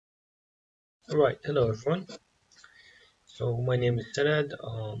Alright, hello everyone. So my name is Sarad.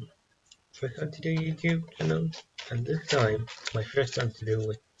 First time to do YouTube channel, and this time my first time to do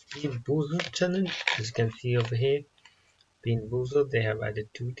with BeanBoozled channel. As you can see over here, BeanBoozled, they have added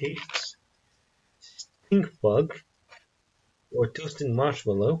two tastes: pink bug or toasted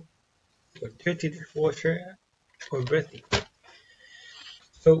marshmallow, or dirty dishwasher or breathy.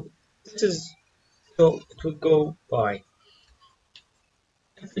 So it will go by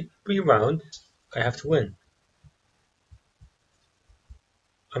every 3 rounds. I have to win.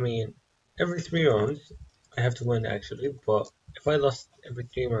 I mean, every 3 rounds I have to win actually, but if I lost every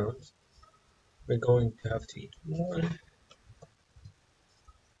 3 rounds, we're going to have to eat one.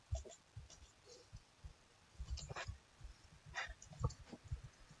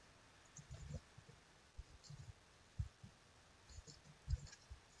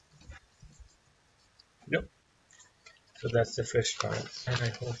 Yep. So that's the first round, and I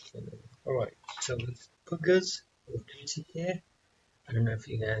hope you know. Alright, so it's boogers or beauty here. I don't know if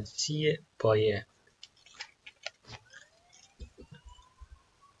you can see it, but yeah.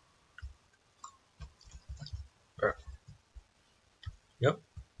 Yep,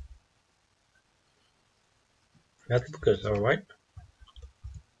 that's boogers, alright.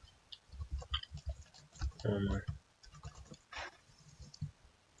 Oh my.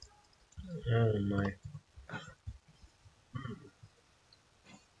 Oh my.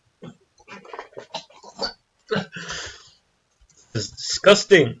 This is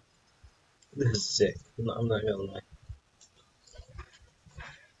disgusting. This is sick. I'm not gonna lie.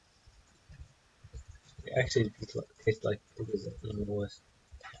 It actually tastes like boogers at the worst.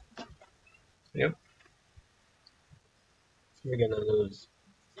 Yep, we're gonna lose.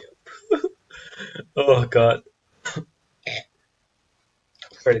 Yep. Oh god.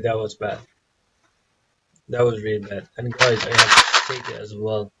 Sorry, that was bad. That was really bad. And guys, I have to take it as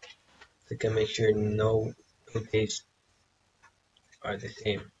well. So I can make sure no tastes are the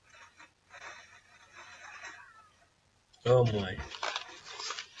same. Oh my.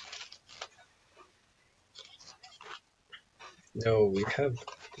 No, we have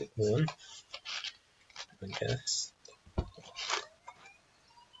one, I guess.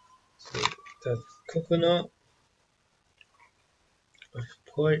 So that's coconut, or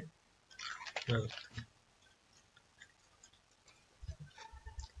support. No.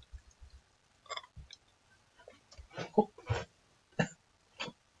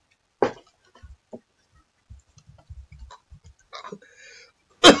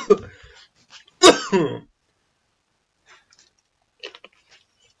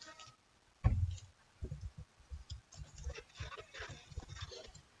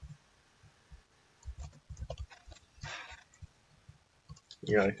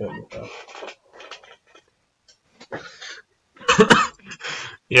 Yeah, I got it.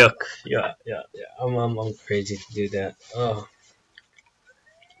 Yuck. Yeah. I'm crazy to do that. Oh.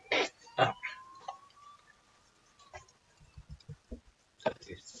 Ah, that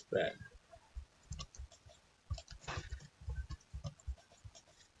tastes bad.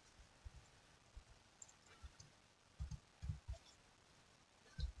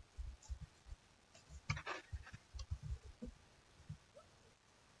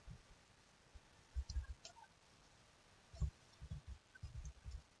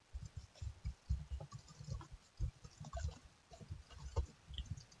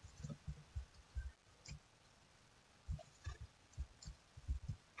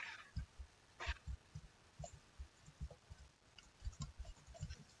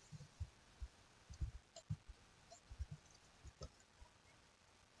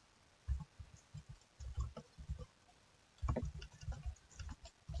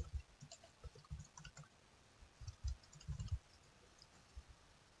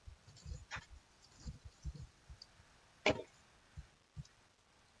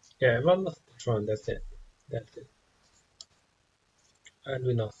 Yeah, if I lost this one, that's it. That's it. And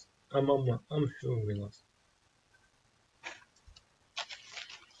we lost. I'm sure we lost.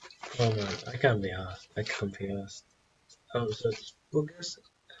 Oh man, I can't be asked. I can't be asked. Oh, so it's boogers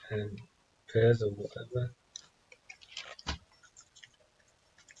and pears or whatever.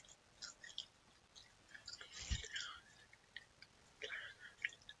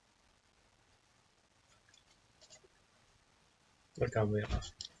 I can't be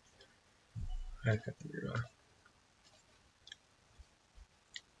asked. I can't be asked.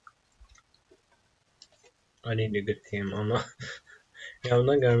 I need a good team. I'm not. Yeah, I'm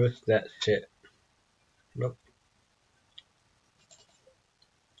not gonna risk that shit. Nope.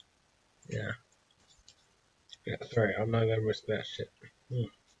 Yeah. Yeah. Sorry, I'm not gonna risk that shit.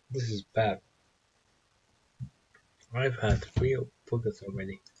 This is bad. I've had 3 boogers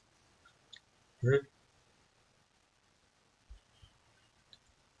already. Huh?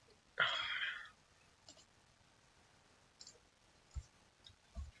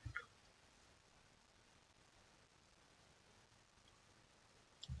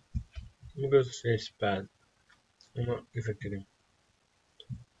 I'm gonna say it's bad. I'm not even kidding.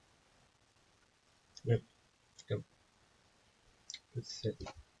 Yep, yep, that's it.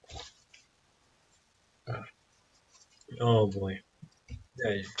 Ah, oh boy,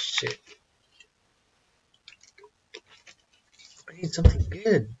 that is shit. I need something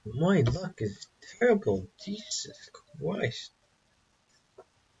good. My luck is terrible. Jesus Christ.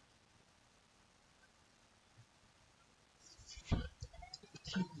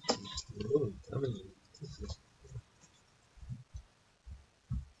 Lord, I mean, this is,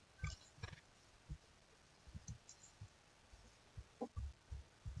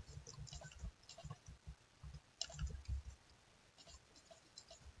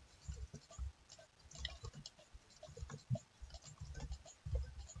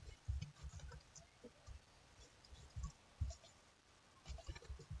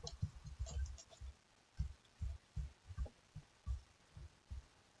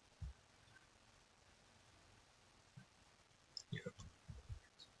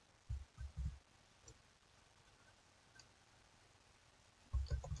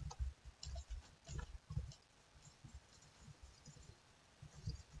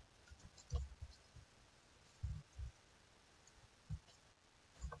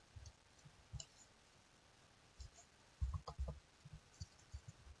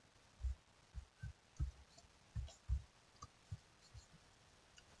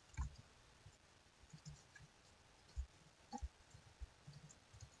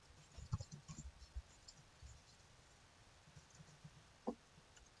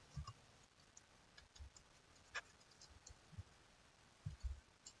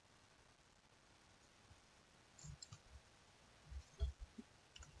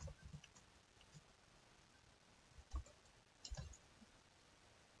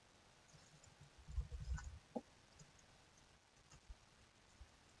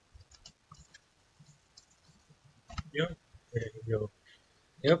 yep, there you go.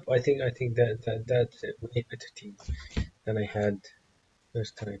 Yep, I think that's it. Way better team than I had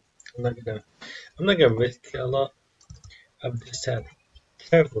first time. I'm not gonna risk it a lot. I've just had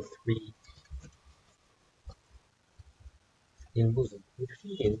terrible three in Boozled, which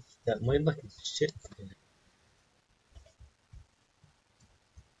means that my luck is shit today.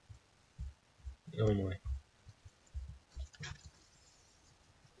 Oh my.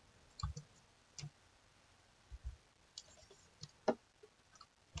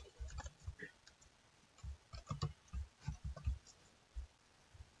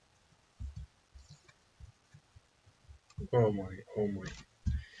 Oh my. Oh my.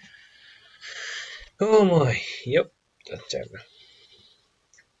 Oh my. Yep. That's terrible.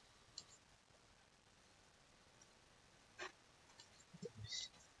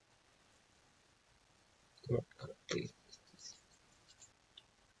 Come on, come on, please.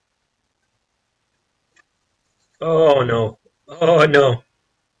 Oh no. Oh no.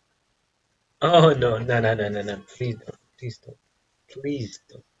 Oh no. No, no, no, no, no. Please don't. Please don't. Please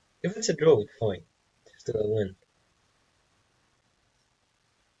don't. If it's a draw, it's fine. It's still a win.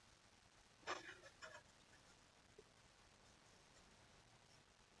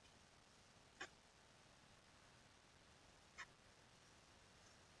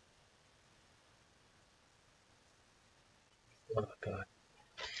 Oh god.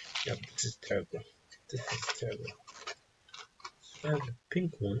 Yep, this is terrible. This is terrible. So I have the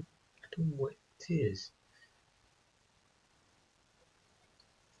pink one. I don't know what it is.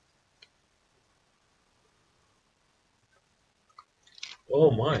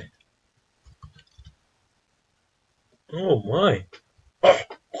 Oh my. Oh my.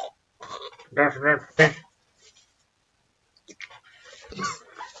 That's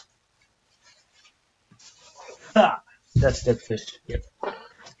ha! That's that fish. Yep.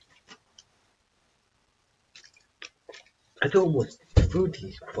 I thought it was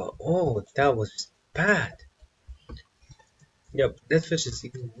fruity, but oh, that was bad. Yep, that fish is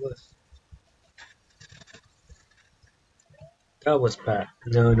even worse. That was bad.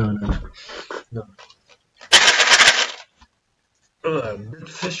 No, no, no, no. That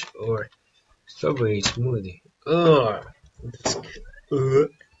fish or strawberry smoothie. Ugh. Ugh.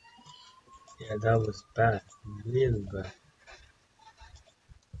 Yeah, that was bad. Really bad.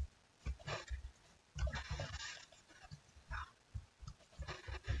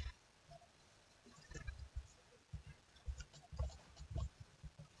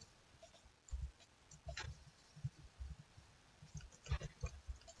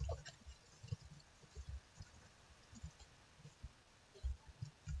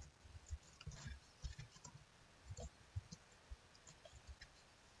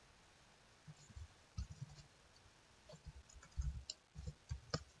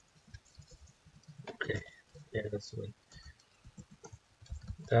 Yeah, that's a win.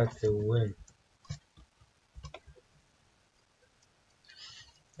 That's a win.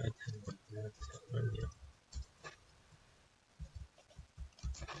 That's a win. That's a win. Yeah.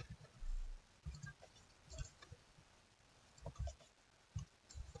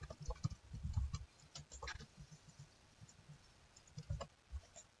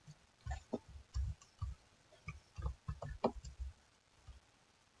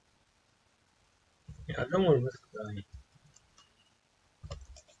 Yeah, I don't want to risk dying.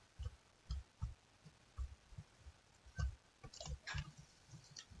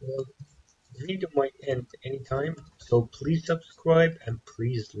 Well, the video might end anytime, so please subscribe and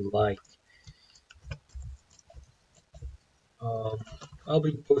please like. Um, I'll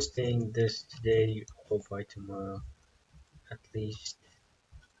be posting this today or by tomorrow, at least.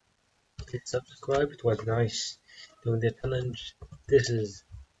 Please subscribe. It was nice doing the challenge. This is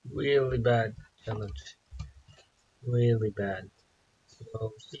really bad challenge. Really bad.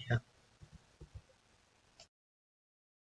 So, yeah.